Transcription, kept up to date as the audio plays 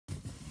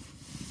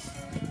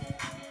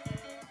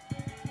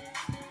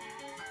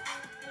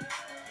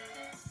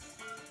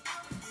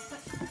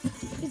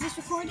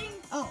recording?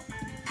 Oh.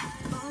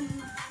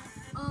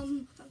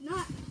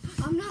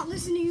 I'm not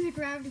listening to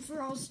Gravity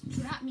Falls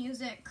trap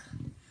music.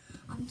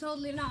 I'm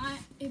totally not,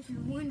 if you're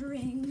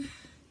wondering.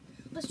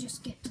 Let's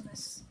just get to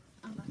this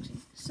unboxing.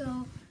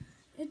 So,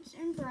 it's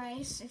in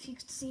Brice. If you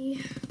could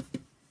see,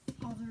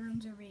 all the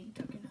rooms are being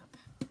taken up.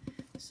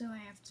 So I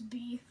have to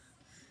be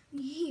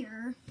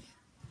here,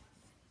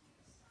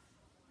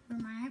 where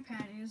my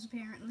iPad is,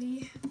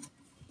 apparently.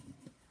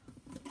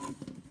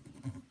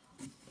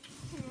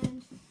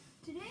 And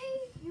today,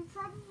 you're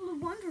probably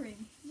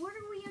wondering, what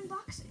are we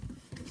unboxing?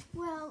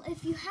 Well,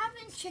 if you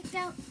haven't checked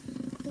out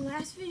the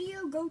last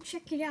video, go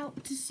check it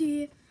out to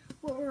see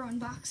what we're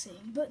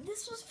unboxing. But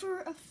this was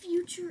for a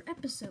future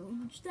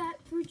episode, which that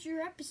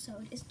future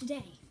episode is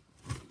today.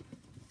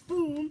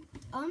 Boom,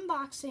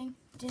 unboxing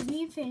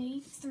Disney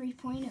Infinity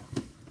 3.0.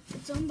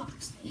 Let's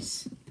unbox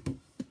this.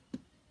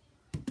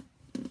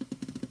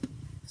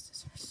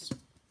 Scissors.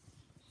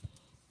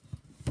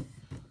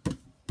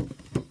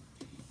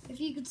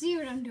 If you could see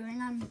what I'm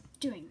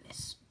doing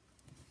this.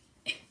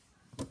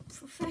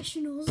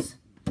 Professionals.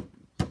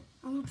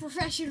 I'm a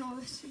professional.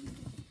 Let's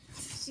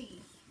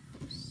see.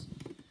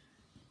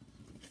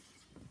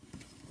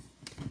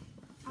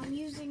 I'm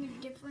using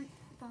a different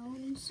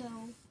phone, so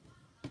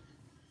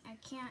I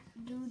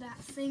can't do that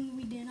thing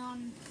we did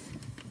on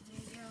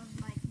video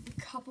like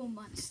a couple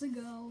months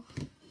ago.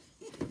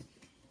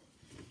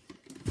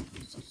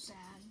 So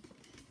sad.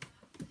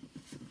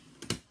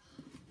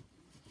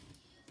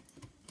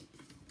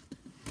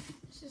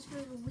 This is for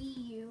the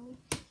Wii U.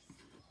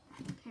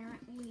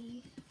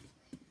 Apparently,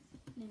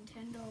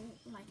 Nintendo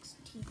likes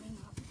teaming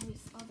up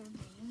with other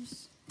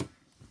games, or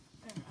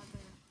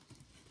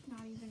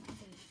not even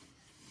other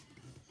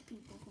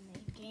people who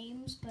made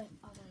games, but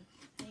other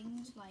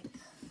things like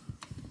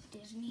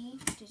Disney.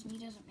 Disney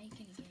doesn't make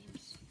any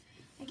games.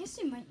 I guess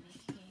they might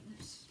make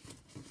games,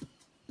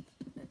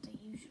 but they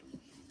usually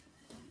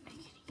don't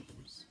make any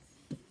games.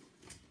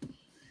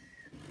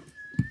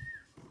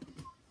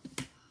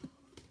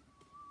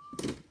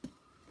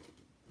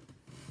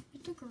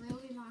 It took a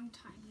really long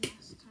time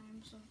last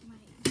time, so it might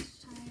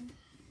this time.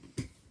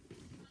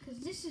 Because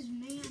this is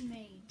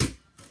man-made.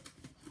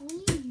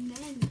 Only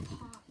men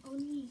pause.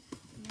 Only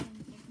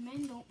men. If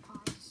men don't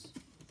pause.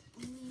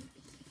 Only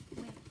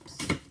wimps.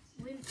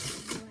 Wimps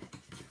do it.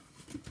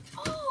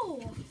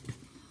 Oh!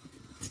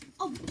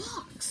 A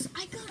box!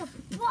 I got a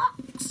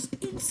box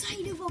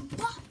inside of a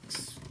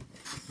box!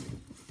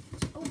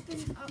 Let's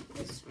open up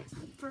this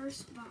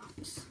first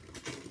box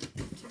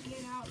to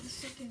get out the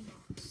second box.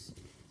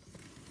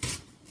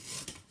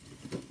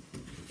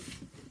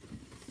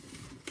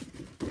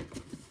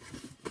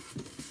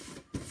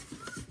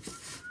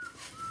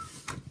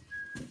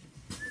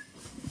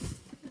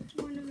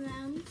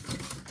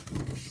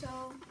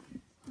 So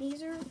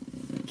these are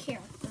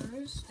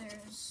characters.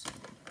 There's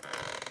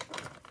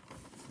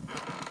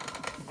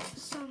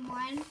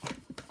someone.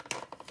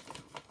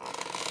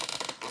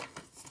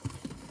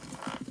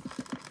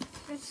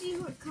 Let's see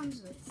who it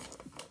comes with.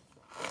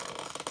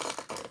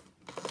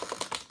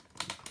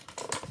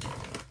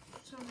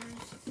 So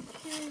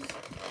here's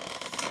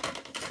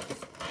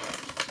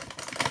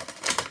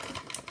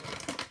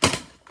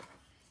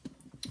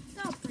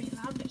that was pretty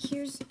loud, but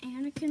here's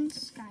Anakin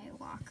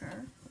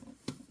Skywalker.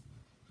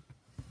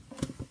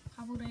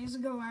 A couple days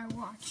ago I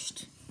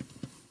watched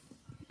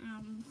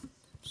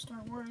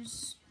Star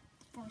Wars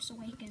Force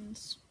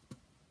Awakens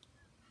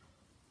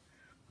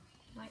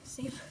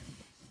lightsaber.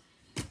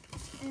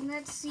 And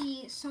let's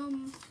see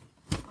some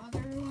other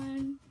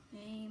one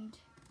named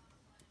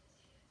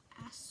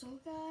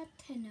Ahsoka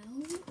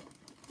Tano.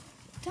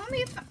 Tell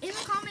me if in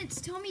the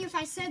comments, tell me if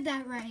I said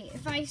that right.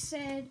 If I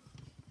said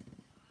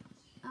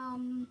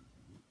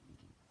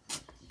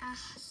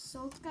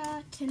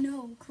Ahsoka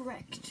Tano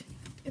correct.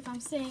 If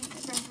I'm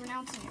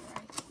pronouncing it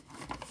right.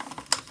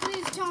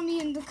 Please tell me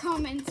in the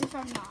comments if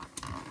I'm not.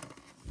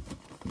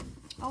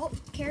 Oh,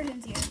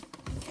 Carolyn's here.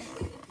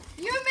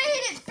 You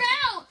made it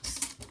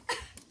bounce!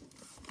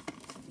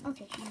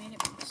 Okay, she made it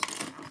bounce.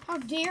 How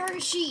dare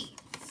she?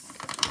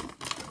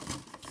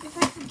 If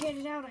I could get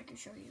it out, I could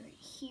show you right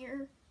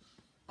here.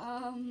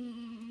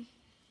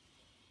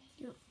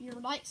 Your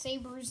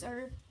lightsabers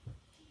are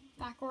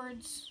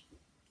backwards.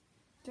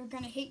 They're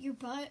gonna hit your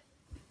butt.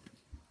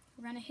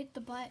 We're gonna hit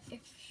the butt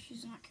if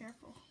she's not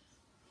careful.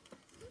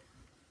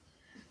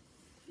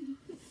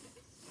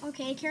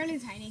 Okay,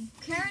 Carolyn's hiding.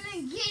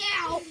 Carolyn, get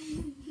out!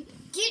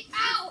 Get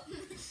out!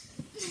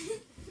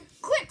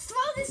 Quick,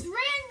 throw this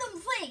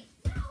random thing!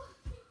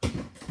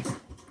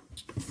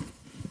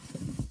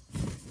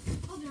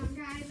 Hold on,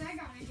 guys, I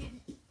gotta get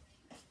it.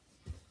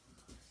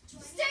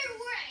 Stay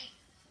away!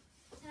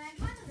 Can I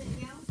find the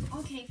video?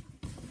 Okay.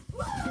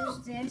 Here's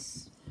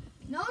this.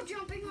 No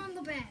jumping on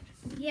the bed.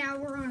 Yeah,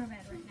 we're on a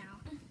bed right now.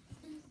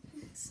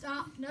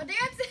 Stop. No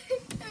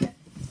dancing.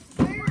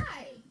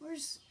 Why?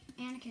 Where's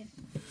Anakin?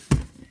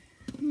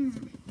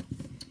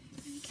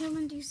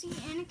 Kevin, do you see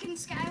Anakin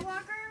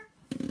Skywalker?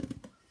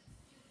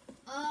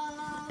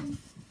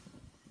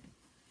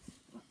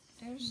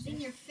 There's in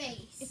your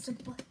face. It's a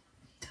butt.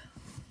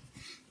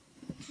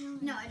 No.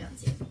 No, I don't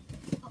see it.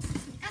 Oh,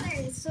 there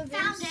it is. So Found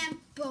there's them.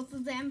 both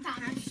of them.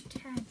 Found them.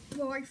 Hashtag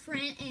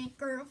boyfriend and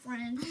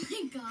girlfriend. Oh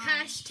my god.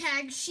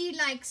 Hashtag she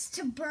likes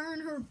to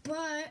burn her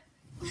butt.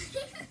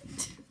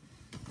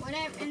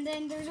 Whatever. And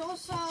then there's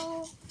also,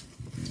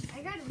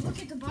 I gotta look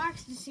at the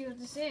box to see what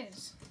this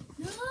is.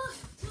 No,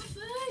 my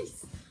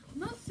face.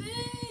 My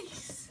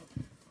face.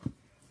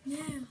 No.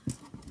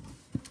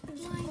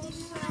 Blinding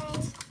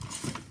light.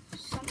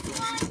 Something.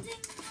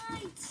 Blinding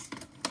light.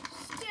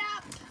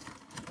 Stop.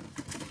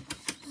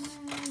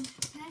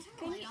 Can I turn the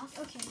Can light you, off?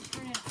 okay,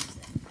 turn it off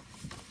then.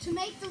 To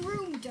make the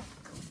room dark.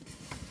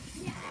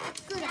 Yeah.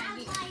 Good Bad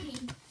idea.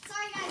 lighting.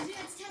 Sorry guys, we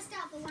had to test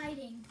out the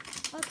lighting.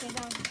 Okay,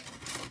 that was.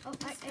 Oh,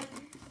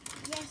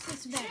 yes,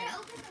 it's Should better. I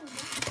open the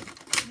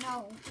window? No.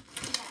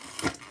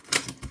 Yes.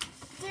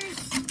 There's.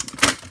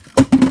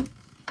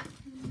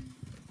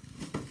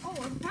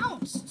 Oh, it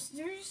bounced.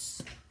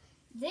 There's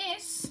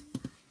this.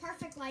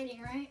 Perfect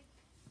lighting, right?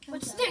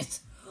 What's Thumbs up. this?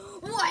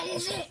 What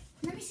is it?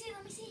 Let me see,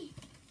 let me see.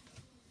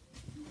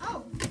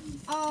 Oh,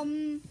 a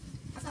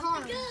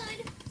card. Something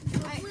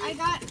good. I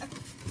got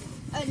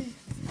an.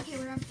 Okay,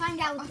 we're gonna find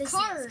out what A this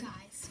card. is,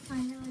 guys.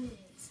 Find out what it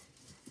is.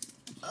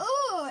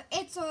 Oh,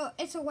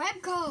 it's a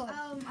web code.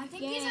 I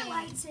think these are Yay.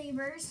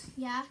 lightsabers.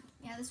 Yeah,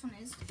 this one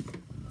is.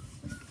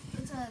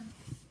 It's a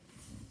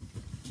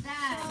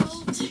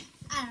badge. So,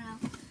 I don't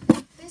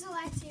know. There's a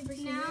lightsaber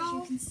here, as Now-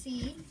 you can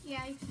see.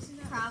 yeah, you can see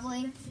that.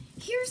 Probably.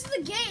 Here's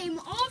the game.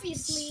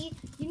 Obviously,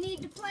 you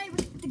need to play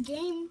with the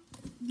game.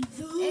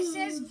 It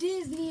says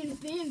Disney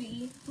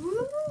Infinity,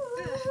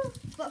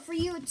 but for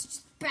you, it's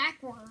just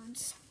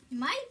backwards.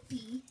 Might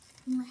be.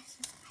 Unless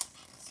it's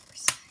iPad Super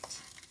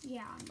Smart.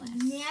 Yeah,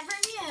 Never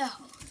know.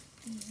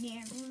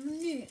 never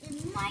knew.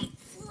 It might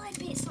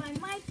flip it, so I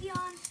might be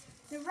on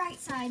the right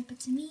side, but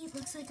to me it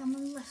looks like I'm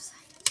on the left side.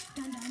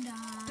 Dun dun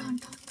dun. Dun,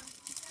 dun,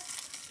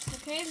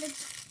 Okay,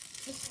 let's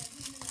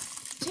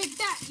take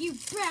that, you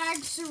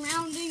bag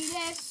surrounding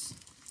this.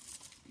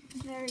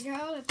 There we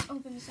go. Let's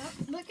open this up.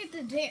 Look at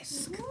the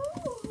disc.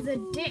 Ooh. The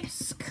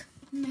disc.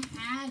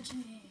 Magic.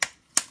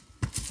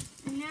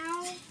 And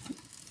now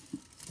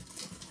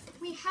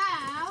we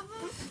have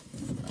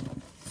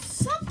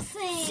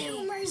something.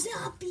 Zoomer's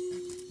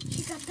uppy.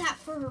 She got that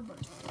for her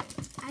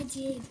birthday. I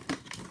did,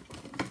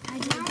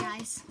 Now,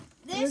 guys.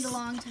 It This was a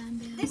long time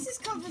ago. this is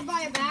covered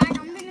by a bag.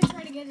 I'm gonna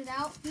try to get it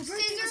out. My birthday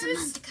was a Scissors.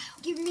 month ago.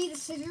 Give me the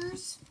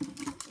scissors.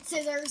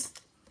 Scissors.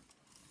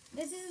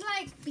 This is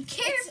like Be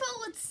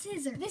careful with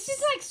scissors. this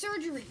is like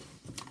surgery.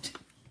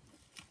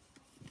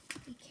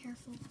 Be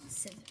careful with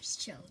scissors,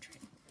 children.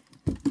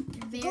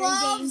 They're very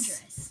Gloves.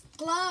 dangerous.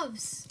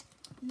 Gloves.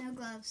 No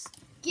gloves.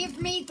 Give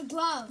me the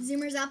gloves.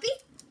 Zoomer's uppy?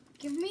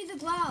 Give me the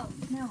glove.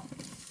 No.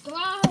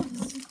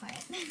 Gloves. Be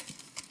quiet.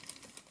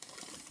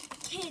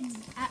 Kids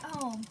at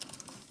home,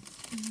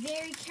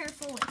 very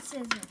careful with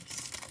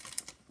scissors.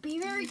 Be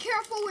very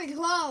careful with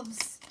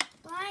gloves.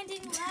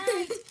 Blinding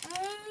light.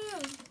 Oh.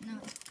 No.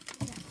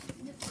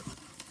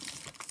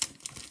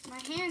 My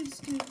hands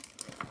can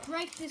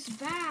break this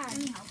bag.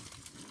 Anyhow.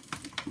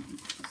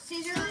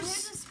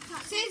 Scissors.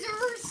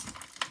 Scissors.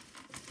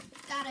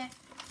 Got it.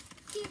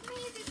 Give me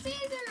the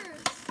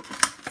scissors.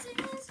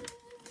 Scissors.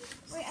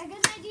 Wait, I got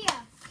an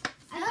idea.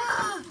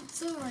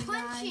 Sorry,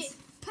 Punch it.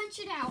 Punch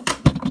it out.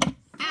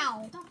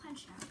 Ow. Don't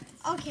punch it out,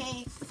 guys.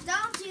 Okay.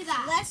 Don't do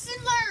that. Lesson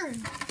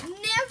learned.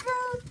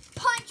 Never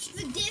punch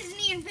the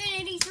Disney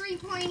Infinity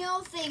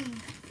 3.0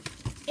 thing.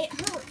 It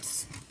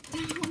hurts.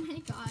 Oh my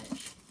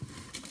gosh.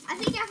 I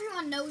think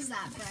everyone knows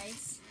that,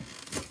 Brice.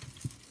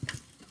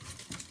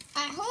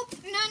 I hope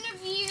none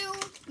of you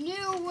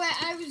knew what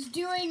I was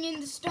doing in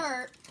the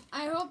start.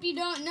 I hope you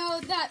don't know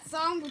that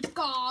song was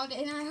God,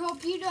 and I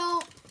hope you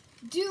don't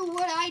do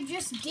what I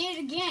just did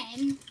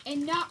again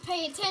and not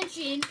pay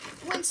attention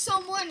when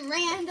someone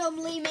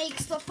randomly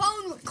makes the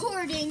phone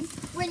recording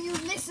when you're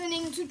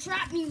listening to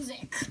trap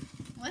music.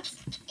 What?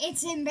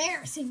 It's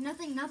embarrassing.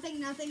 Nothing. Okay.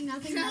 Nothing.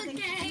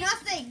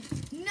 Okay.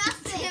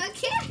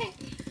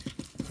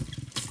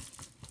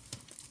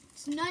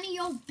 It's none of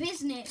your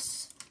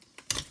business.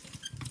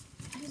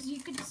 As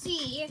you can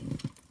see,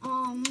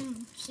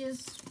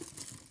 she's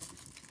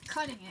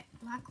cutting it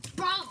like a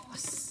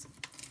boss.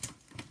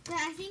 But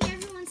I think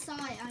everyone saw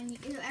it on you.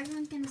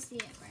 Everyone's gonna see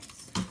it,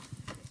 Brice.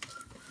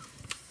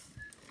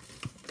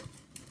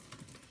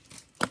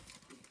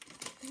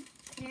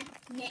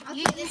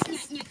 Okay, this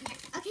is.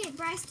 Okay,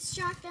 Brice,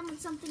 distract them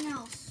with something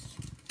else.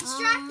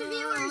 Distract the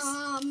viewers.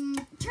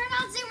 Turn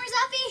on Zoomer's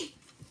uppy.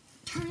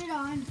 Turn it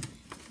on.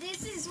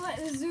 This is what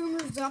the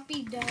Zoomer's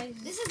uppy does.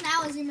 This is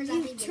now a Zoomer's You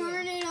uppy video.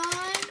 turn it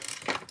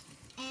on,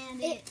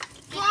 and it it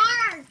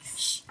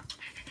barks.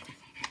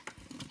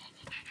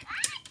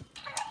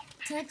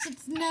 Touch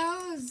its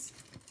nose.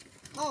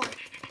 Oh,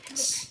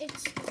 it's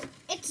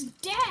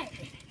dead.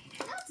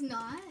 No, it's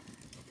not.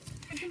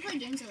 You can play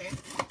games with it.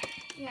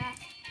 Yeah.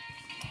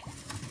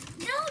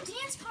 No,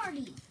 dance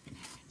party.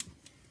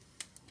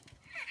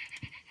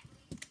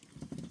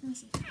 Let me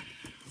see.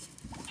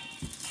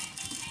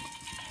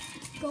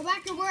 Go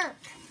back to work.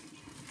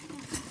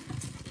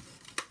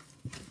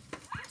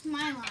 It's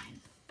my line.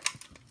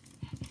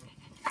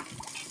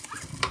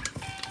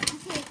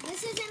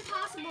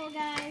 careful,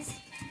 guys.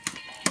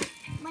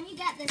 When you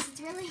get this,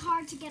 it's really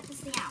hard to get this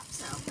thing out,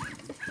 so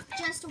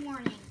just a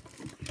warning.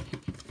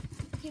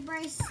 Okay,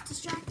 Brice,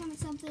 distract them with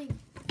something.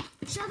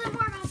 Show them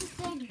more about this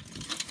thing.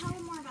 Tell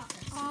them more about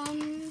this.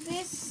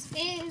 This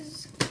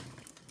is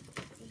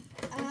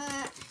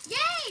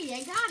Yay!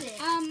 I got it.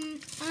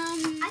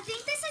 I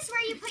think this is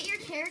where you put your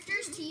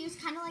characters to use,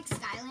 kind of like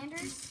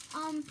Skylanders.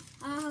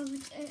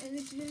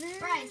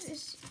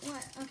 Brice.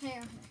 What?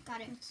 Okay.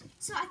 Got it.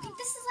 So I think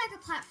this is like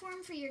a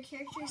platform for your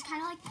characters,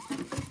 kind of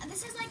like,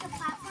 this is like a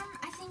platform,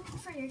 I think,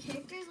 for your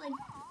characters, like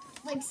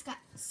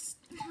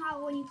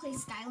how when you play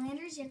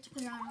Skylanders, you have to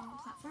put it on a little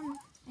platform.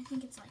 I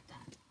think it's like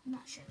that. I'm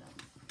not sure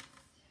though.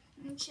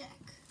 Let me check.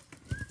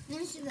 Let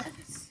me see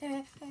this.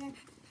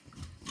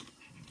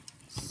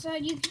 So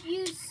you can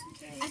use.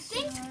 Okay, I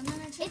think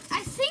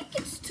I think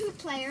it's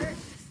 2-player.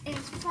 It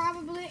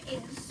probably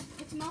is.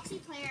 It's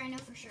multiplayer, I know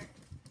for sure.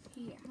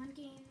 Yeah. One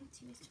game,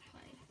 2 ways to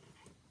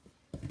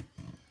play.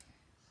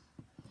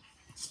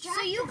 So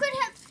you could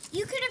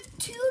have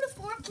 2 to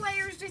 4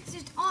 players. It's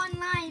just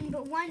online,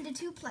 but 1 to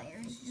 2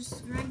 players,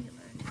 just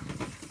regular.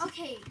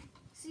 Okay.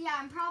 So yeah,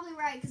 I'm probably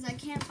right because I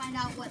can't find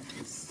out what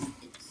this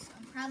is.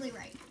 I'm probably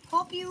right.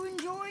 Hope you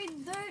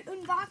enjoyed the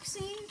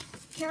unboxing.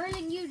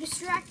 Carolyn, you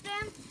distract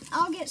them.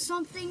 I'll get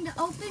something to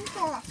open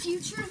for a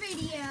future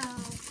video.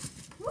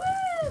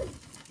 Woo!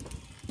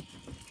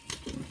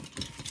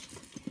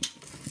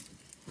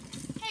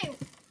 Hey,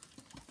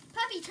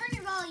 puppy, turn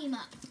your volume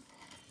up.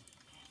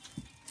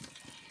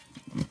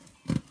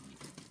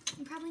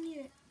 You probably need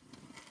it.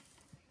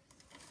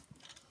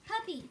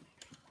 Puppy.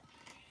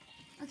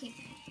 Okay.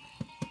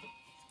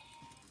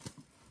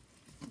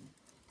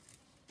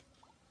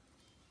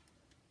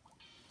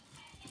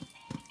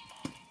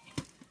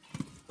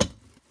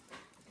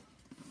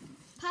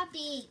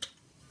 Puppy.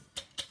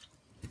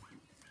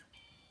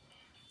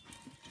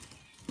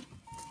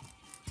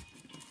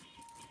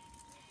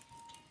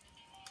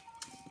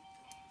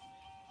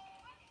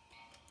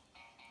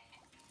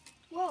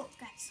 Whoa,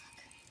 guys, look.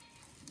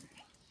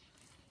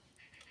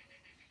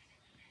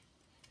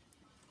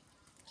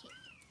 Okay.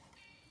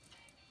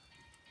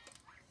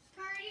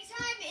 Party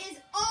time is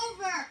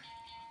over.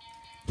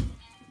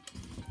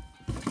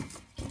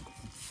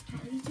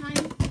 Party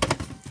time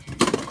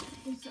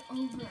is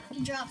over.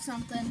 You dropped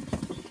something.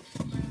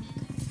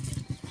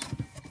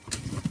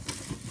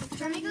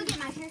 Do you want me to go get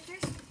my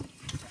characters?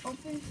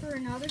 Open for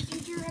another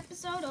future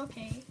episode?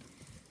 Okay.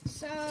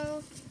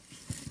 So,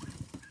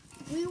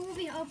 we will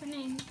be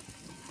opening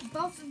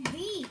both of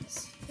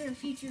these for a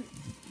future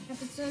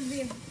episode. We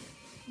have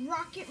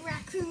Rocket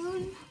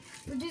Raccoon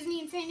for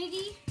Disney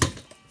Infinity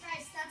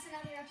Guys, that's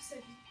another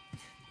episode.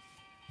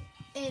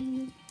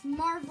 and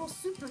Marvel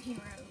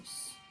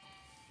Superheroes.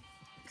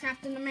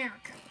 Captain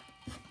America.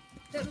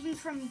 That was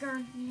from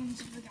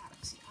Guardians of the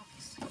Galaxy,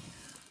 obviously.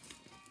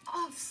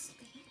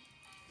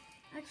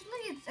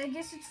 Actually, I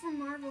guess it's from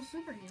Marvel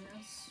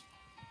Superheroes.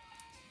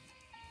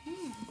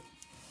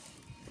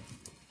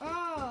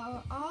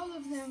 Oh, all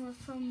of them are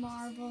from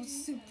Marvel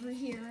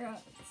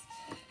Superheroes.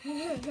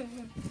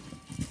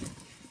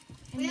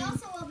 We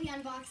also will be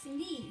unboxing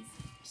these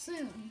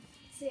Soon.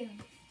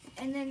 soon.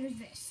 And then there's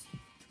this.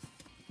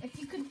 If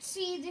you could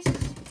see, this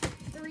is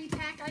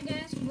 3-pack, I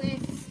guess,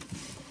 with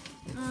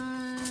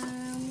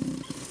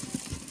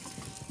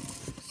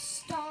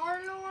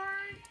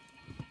Star-Lord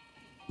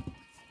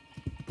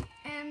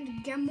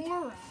and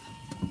Gamora.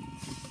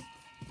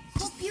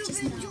 Hope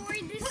you've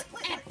enjoyed this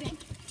epic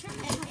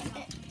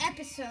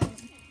episode.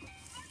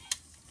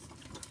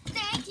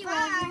 Thank you,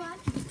 Bye. everyone.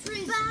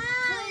 Please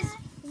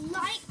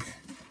like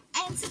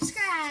And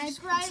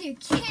subscribe to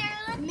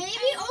Carolyn. Maybe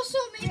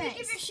Brice.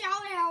 give a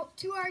shout out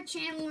to our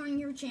channel on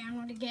your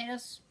channel to get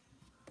us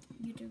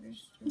YouTubers.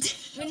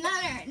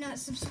 But not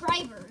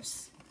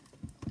subscribers.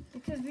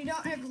 Because we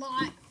don't have a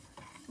lot.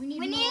 We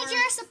need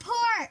your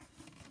support.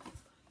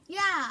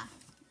 Yeah.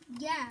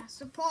 Yeah,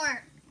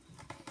 support.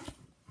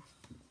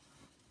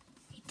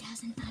 He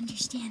doesn't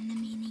understand the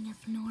meaning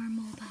of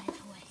normal, by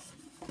the way.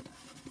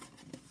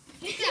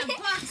 Get that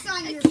box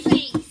on your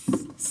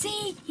face.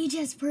 See? He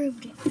just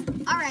proved it.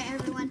 All right,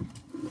 everyone.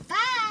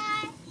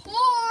 Bye.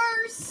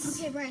 Horse.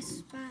 Okay,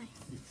 Brice. Bye.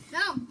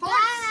 No, Bye.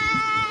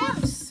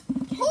 horse.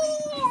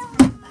 Horse.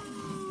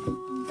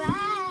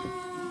 Bye.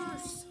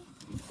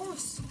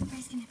 Horse.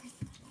 Brice, can I press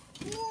the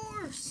button?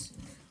 Horse.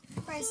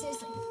 Brice,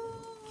 seriously.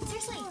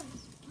 Seriously.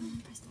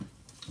 Press the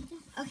button.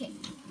 Okay.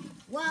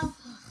 Well,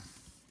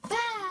 bye.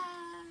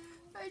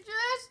 I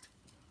just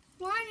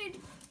wanted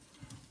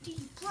to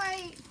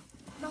play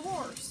the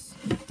horse.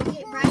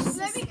 Okay, Horse. Brice.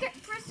 Let me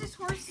press this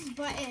horse's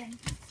button.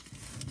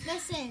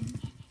 Listen.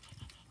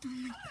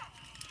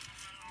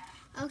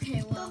 Okay,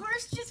 The well.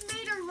 horse just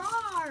made a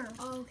roar.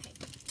 Okay.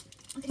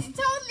 It's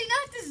totally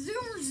not the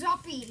Zoomer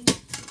Zuppy.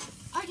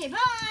 Okay, bye.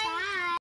 Bye.